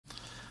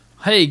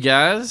Hey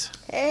guys.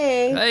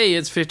 Hey. Hey,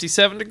 it's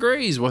 57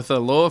 degrees with a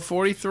low of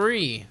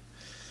 43.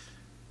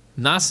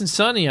 Nice and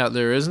sunny out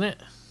there, isn't it?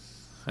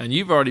 And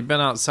you've already been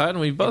outside,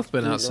 and we've both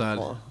been outside.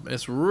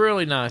 It's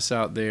really nice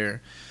out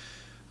there.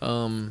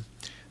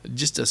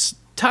 Just a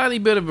tiny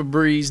bit of a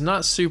breeze,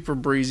 not super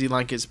breezy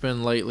like it's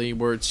been lately,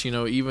 where it's,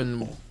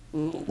 even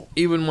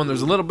when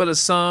there's a little bit of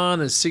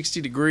sun and 60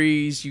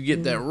 degrees, you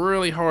get that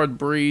really hard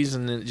breeze,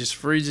 and it just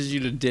freezes you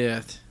to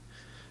death.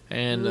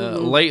 And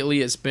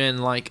lately, it's been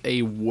like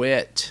a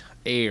wet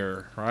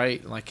air,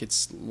 right? Like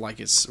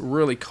it's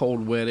really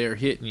cold, wet air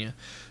hitting you.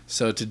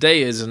 So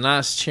today is a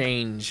nice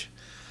change.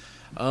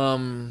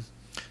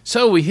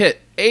 So we hit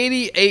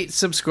 88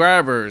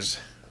 subscribers.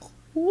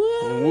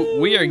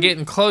 We are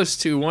getting close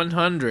to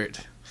 100.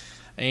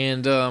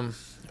 And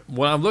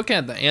when I'm looking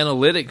at the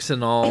analytics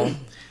and all,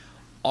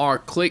 our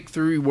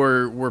click-through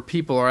where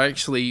people are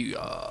actually,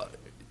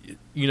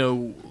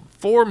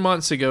 4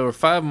 months ago or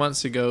 5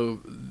 months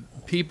ago,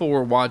 people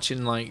were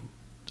watching like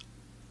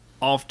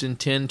often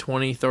 10,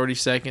 20, 30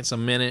 seconds, a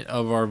minute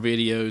of our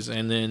videos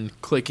and then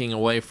clicking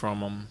away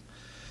from them.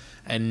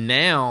 And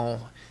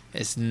now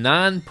it's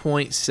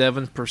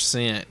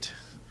 9.7%.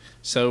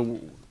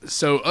 So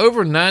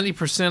over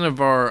 90% of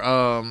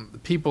our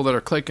people that are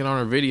clicking on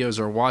our videos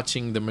are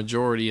watching the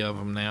majority of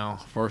them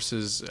now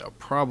versus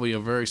probably a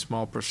very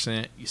small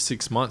percent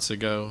 6 months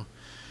ago.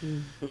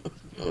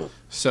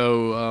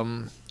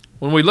 So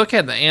when we look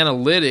at the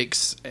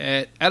analytics,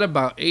 at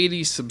about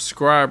 80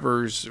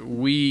 subscribers,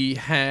 we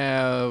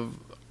have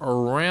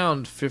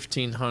around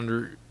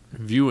 1,500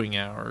 viewing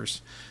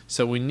hours.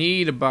 So we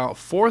need about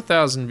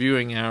 4,000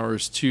 viewing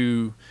hours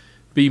to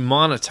be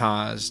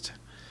monetized.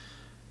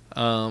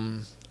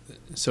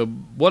 So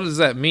what does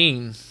that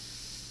mean?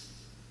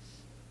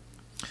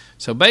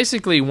 So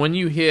basically, when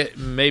you hit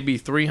maybe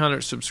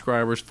 300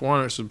 subscribers,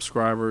 400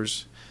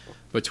 subscribers,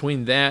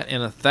 between that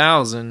and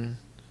 1,000,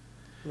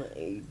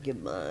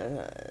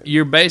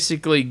 you're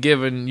basically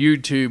giving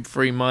YouTube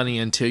free money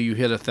until you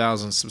hit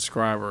 1,000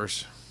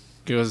 subscribers,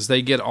 because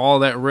they get all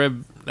that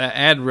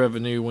ad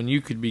revenue when you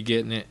could be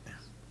getting it.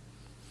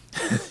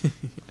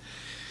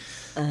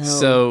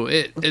 So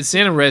it's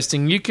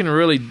interesting. You can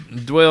really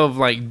delve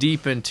like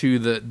deep into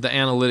the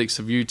analytics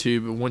of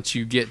YouTube once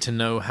you get to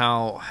know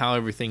how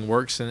everything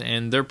works,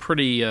 and they're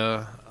pretty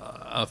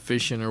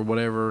efficient or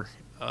whatever,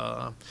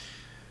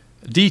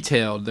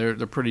 detailed. They're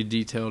pretty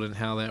detailed in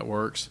how that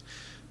works.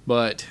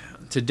 But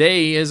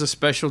today is a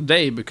special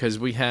day because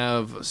we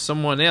have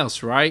someone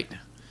else, right?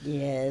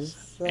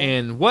 Yes.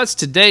 And what's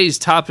today's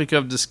topic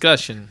of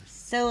discussion?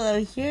 So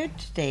I'm here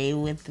today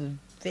with a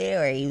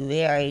very,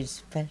 very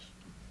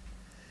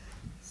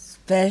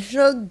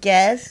special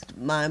guest,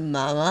 my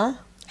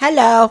mama.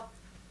 Hello.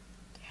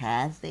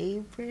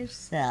 Kathy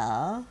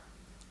Purcell.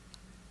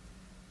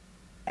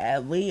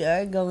 And we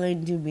are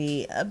going to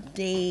be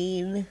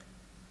updating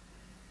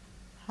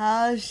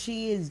how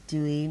she is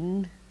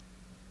doing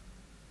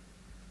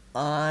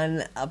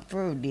on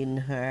uprooting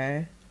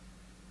her.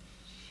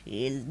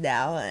 She is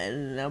now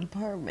in an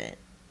apartment.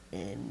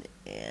 Can't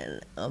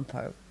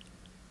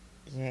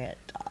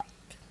talk.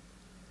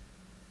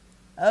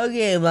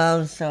 Okay,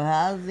 Mom, so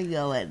how's it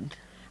going?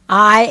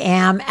 I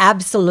am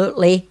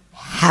absolutely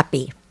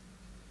happy.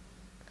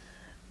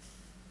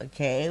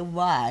 Okay,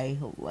 why?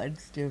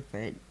 What's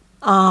different?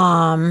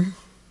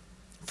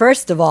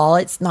 First of all,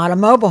 it's not a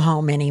mobile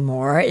home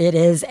anymore. It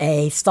is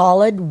a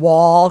solid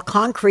wall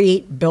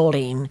concrete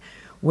building,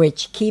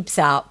 which keeps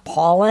out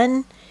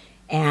pollen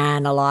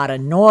and a lot of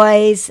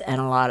noise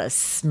and a lot of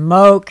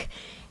smoke,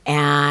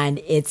 and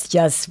it's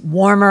just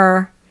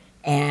warmer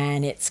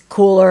and it's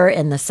cooler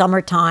in the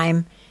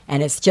summertime,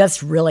 and it's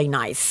just really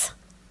nice.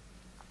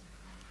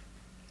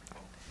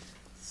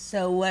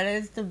 So what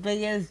is the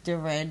biggest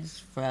difference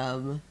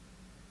from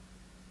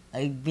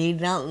like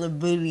being out in the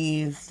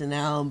boonies to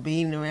now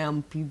being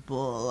around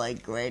people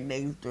like right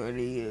next door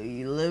to you?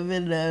 You live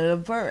in an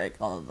apartment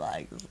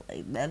complex.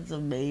 Like, that's a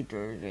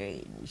major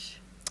change.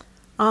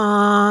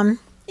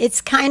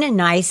 It's kind of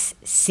nice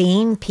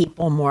seeing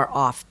people more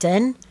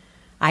often.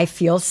 I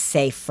feel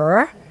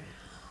safer.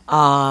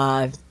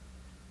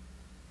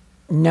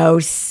 No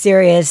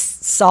serious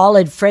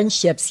solid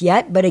friendships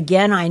yet, but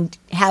again, I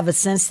have a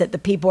sense that the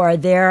people are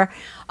there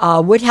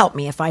would help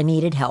me if I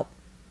needed help.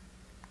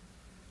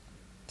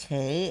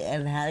 Okay,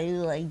 and how do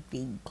you like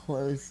being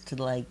close to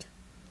like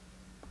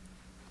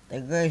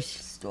the grocery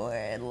store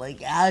and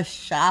like out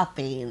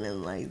shopping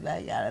and like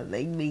that kind of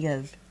thing?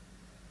 Because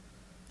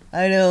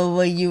I know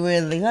when you were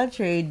in the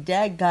country,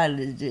 Dad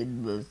kind of did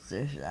most of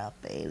the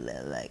shopping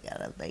and that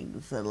kind of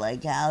thing. So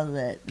like, how's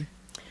it?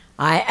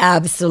 I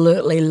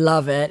absolutely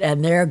love it,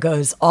 and there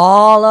goes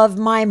all of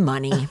my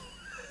money.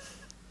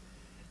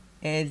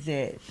 Is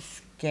it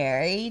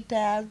scary to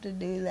have to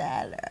do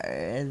that, or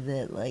is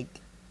it like...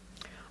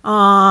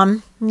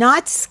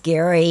 Not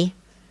scary.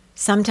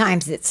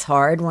 Sometimes it's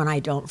hard when I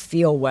don't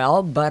feel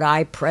well, but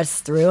I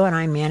press through and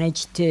I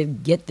manage to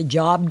get the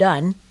job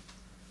done.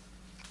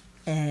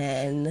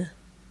 And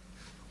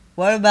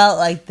What about,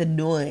 like, the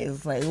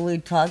noise? Like, we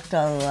talked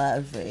on the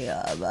last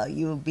video about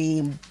you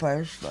being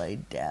partially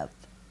deaf.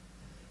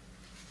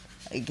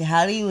 Like,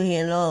 how do you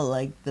handle,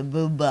 like, the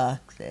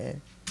boomboxes?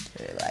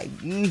 Like,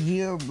 you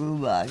hear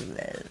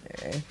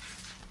boomboxes.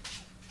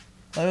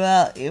 What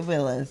about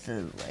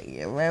ambulances? Like,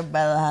 you're right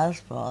by the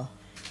hospital.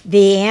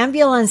 The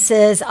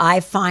ambulances I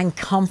find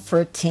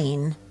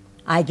comforting.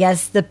 I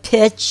guess the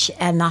pitch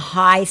and the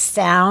high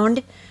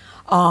sound.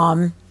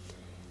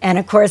 And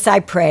of course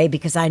I pray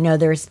because I know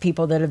there's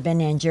people that have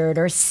been injured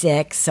or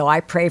sick. So I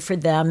pray for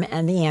them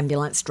and the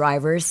ambulance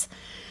drivers.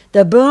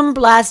 The boom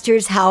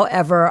blasters,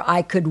 however,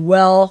 I could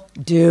well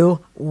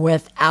do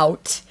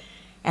without.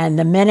 And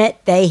the minute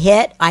they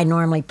hit, I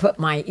normally put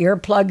my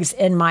earplugs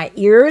in my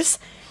ears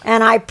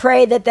and I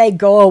pray that they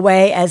go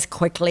away as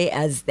quickly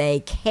as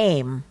they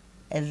came.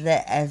 Is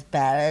it as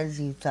bad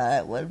as you thought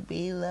it would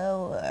be,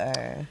 though,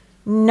 or?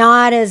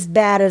 Not as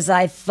bad as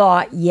I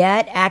thought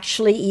yet.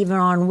 Actually, even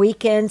on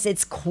weekends,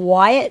 it's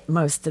quiet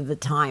most of the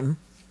time.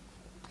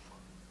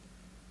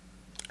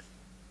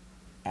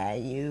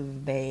 And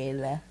you've made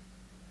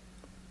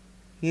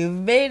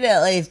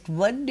at least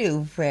one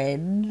new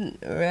friend,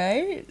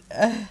 right?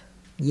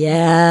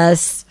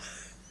 Yes.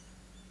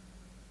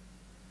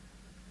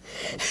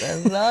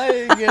 That's all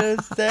you're gonna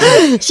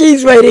say.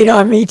 She's waiting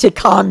on me to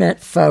comment,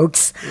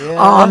 folks.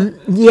 Yeah.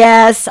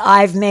 Yes,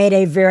 I've made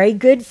a very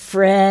good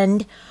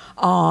friend.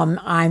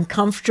 I'm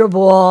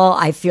comfortable.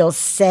 I feel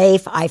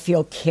safe. I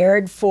feel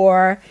cared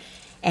for.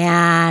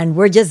 And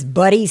we're just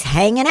buddies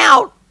hanging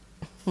out.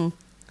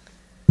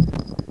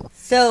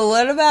 So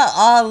what about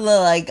all the,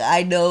 like,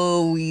 I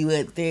know we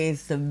went through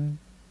some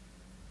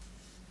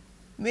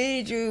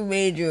major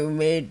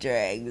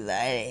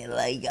anxiety,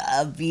 like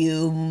of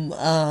you,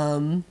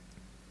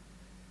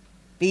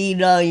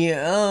 being on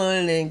your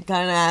own and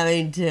kind of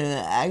having to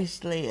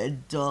actually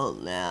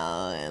adult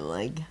now and,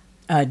 like,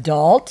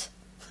 Adult?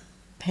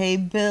 pay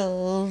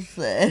bills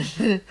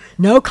and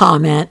No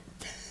comment.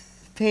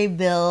 pay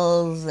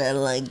bills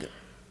and, like,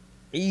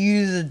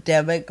 use a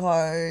debit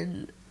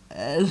card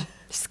and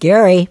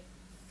Scary.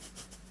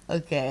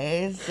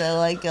 okay, so,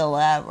 like,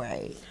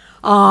 elaborate.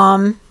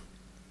 Now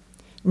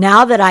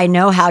that I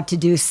know how to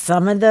do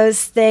some of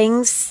those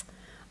things,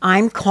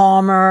 I'm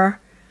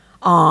calmer.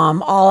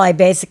 All I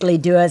basically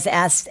do is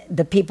ask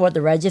the people at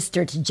the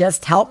register to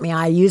just help me.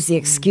 I use the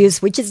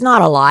excuse, which is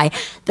not a lie,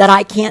 that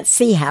I can't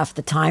see half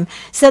the time.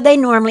 So they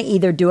normally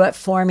either do it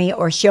for me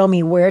or show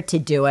me where to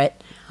do it.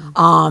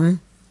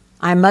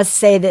 I must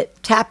say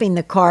that tapping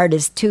the card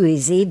is too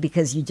easy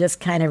because you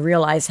just kind of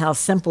realize how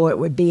simple it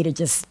would be to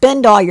just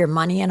spend all your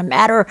money in a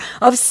matter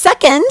of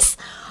seconds.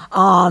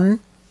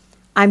 I'm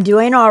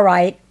doing all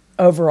right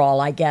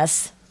overall, I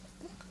guess.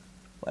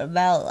 What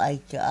about,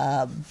 like,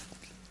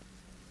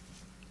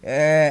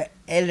 your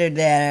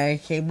internet or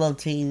cable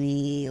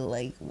TV?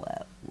 Like,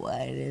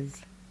 what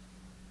is...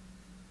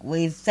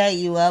 We set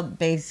you up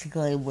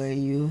basically where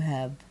you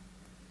have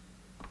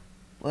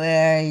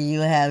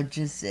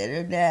just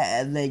internet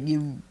and then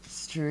you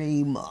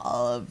stream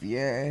all of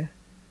your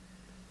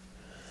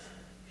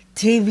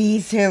TV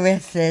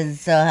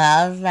services. So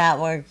how's that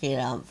working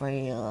out for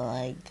you?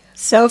 Like,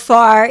 So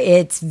far,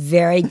 it's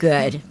very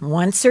good.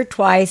 Once or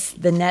twice,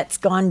 the net's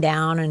gone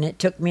down, and it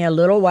took me a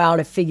little while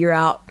to figure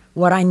out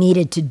what I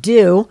needed to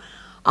do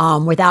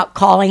without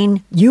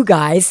calling you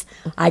guys.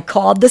 I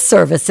called the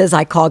services.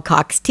 I called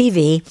Cox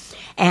TV,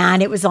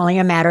 and it was only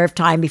a matter of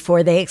time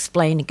before they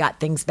explained and got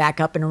things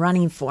back up and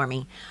running for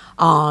me.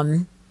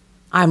 I'm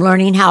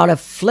learning how to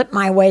flip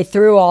my way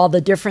through all the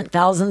different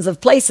thousands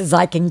of places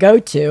I can go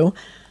to.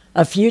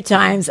 A few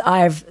times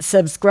I've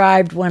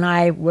subscribed when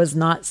I was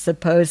not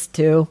supposed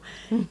to,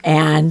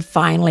 and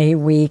finally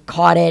we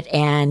caught it,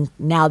 and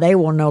now they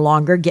will no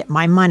longer get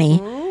my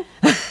money.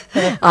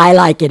 I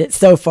like it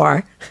so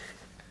far.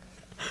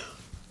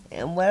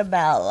 and what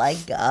about,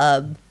 like,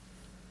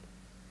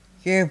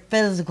 your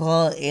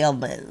physical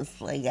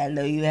ailments? Like, I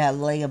know you have,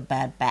 like, a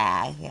bad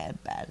back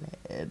and bad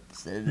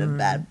hips and a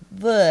bad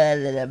foot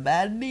and a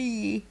bad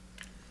knee.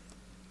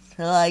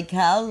 So, like,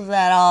 how's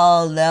that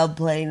all now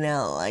playing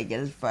out? Like,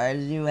 as far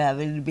as you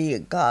having to be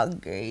in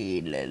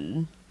concrete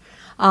and...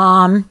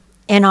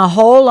 In a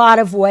whole lot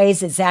of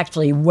ways, it's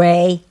actually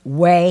way,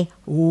 way,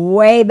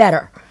 way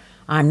better.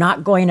 I'm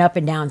not going up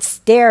and down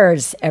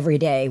stairs every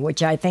day,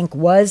 which I think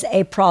was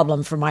a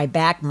problem for my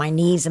back, my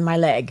knees, and my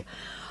leg.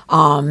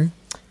 The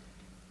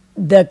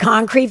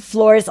concrete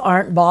floors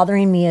aren't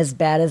bothering me as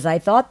bad as I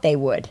thought they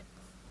would.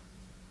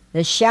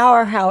 The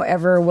shower,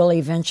 however, will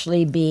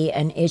eventually be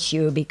an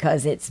issue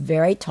because it's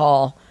very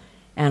tall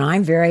and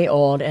I'm very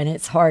old and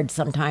it's hard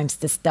sometimes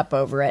to step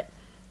over it.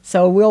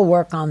 So we'll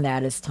work on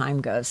that as time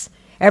goes.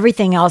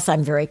 Everything else,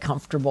 I'm very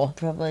comfortable.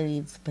 Probably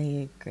needs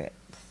bigger grips.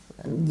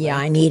 Yeah,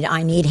 I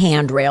need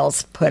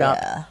handrails put up,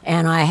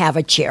 and I have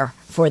a chair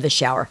for the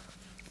shower.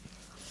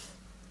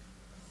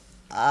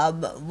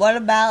 What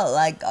about,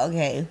 like,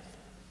 okay,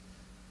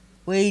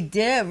 we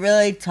didn't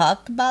really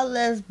talk about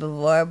this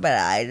before, but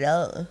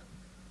I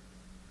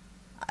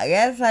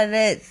guess I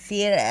didn't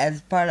see it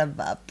as part of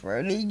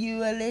uprooting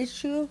you an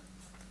issue.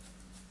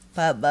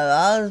 But my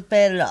mom's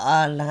been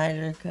on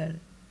hydrocodone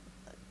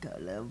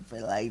for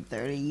like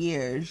 30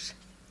 years.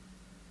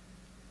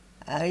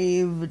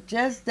 I've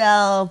just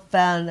now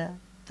found out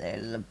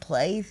there's a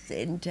place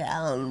in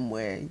town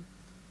where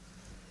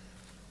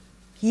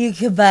you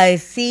can buy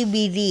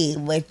CBD,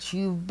 which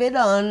you've been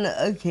on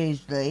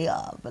occasionally,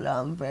 off and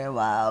on for a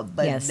while,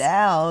 but Yes.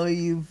 now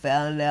you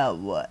found out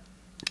what?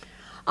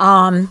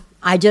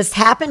 I just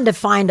happened to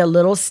find a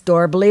little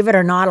store. Believe it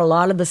or not, a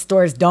lot of the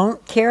stores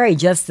don't carry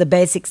just the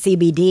basic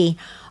CBD,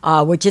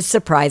 which is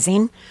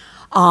surprising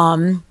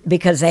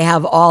because they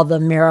have all the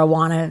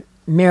marijuana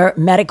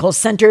medical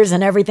centers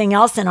and everything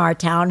else in our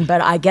town.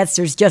 But I guess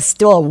there's just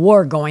still a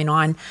war going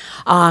on.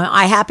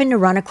 I happened to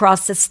run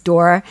across a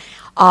store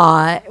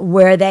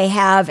where they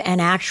have an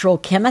actual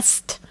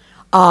chemist,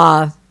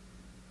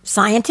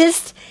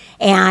 scientist,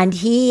 and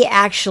he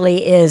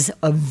actually is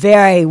a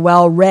very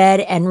well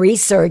read and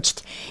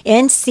researched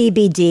in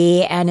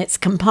CBD and its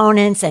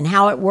components and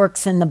how it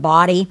works in the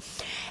body.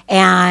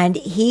 And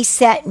he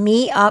set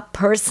me up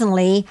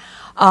personally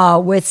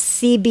with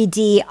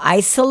CBD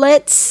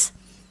isolates.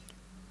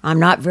 I'm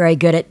not very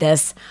good at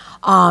this,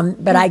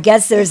 but I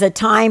guess there's a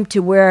time to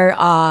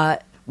where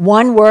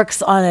one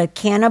works on the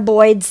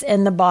cannabinoids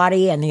in the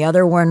body and the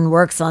other one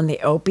works on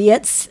the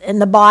opiates in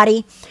the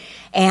body.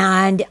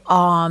 And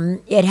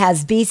it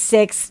has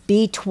B6,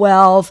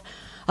 B12,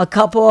 a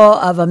couple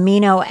of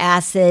amino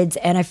acids,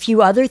 and a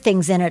few other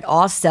things in it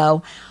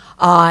also.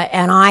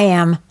 And I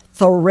am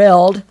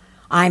thrilled.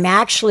 I'm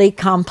actually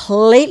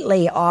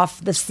completely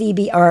off the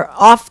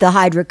off the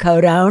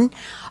hydrocodone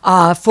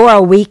for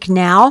a week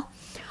now.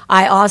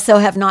 I also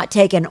have not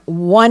taken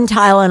one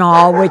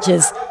Tylenol, which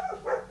is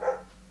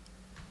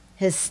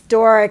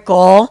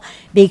historical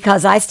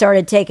because I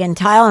started taking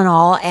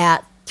Tylenol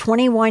at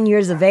 21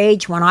 years of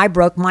age when I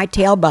broke my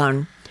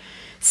tailbone.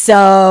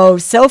 So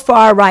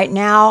far right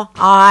now,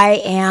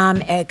 I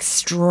am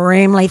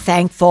extremely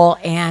thankful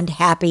and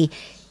happy.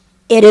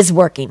 It is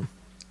working.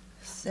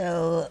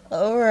 So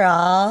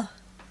overall,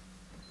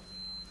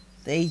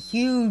 the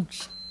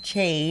huge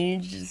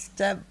change,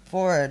 step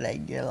forward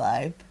in your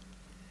life,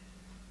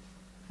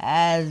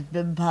 has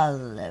been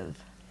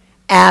positive.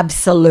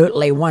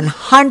 Absolutely,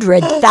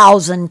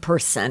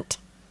 100,000%.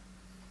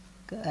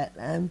 Good.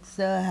 I'm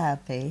so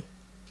happy.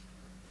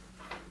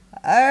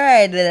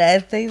 Alright, and I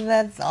think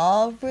that's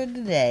all for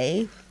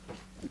today.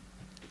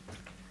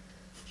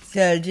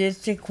 So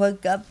just a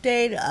quick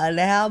update on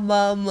how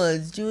Mom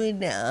was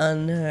doing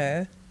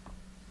on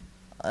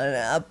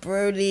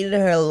uprooting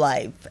her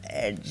life.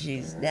 And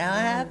she's now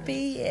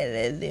happy and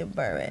in the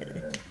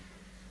apartment.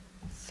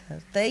 So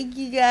thank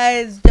you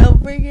guys.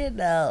 Don't forget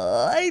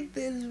to like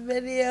this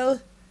video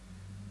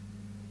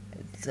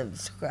and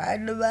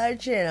subscribe to my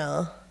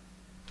channel.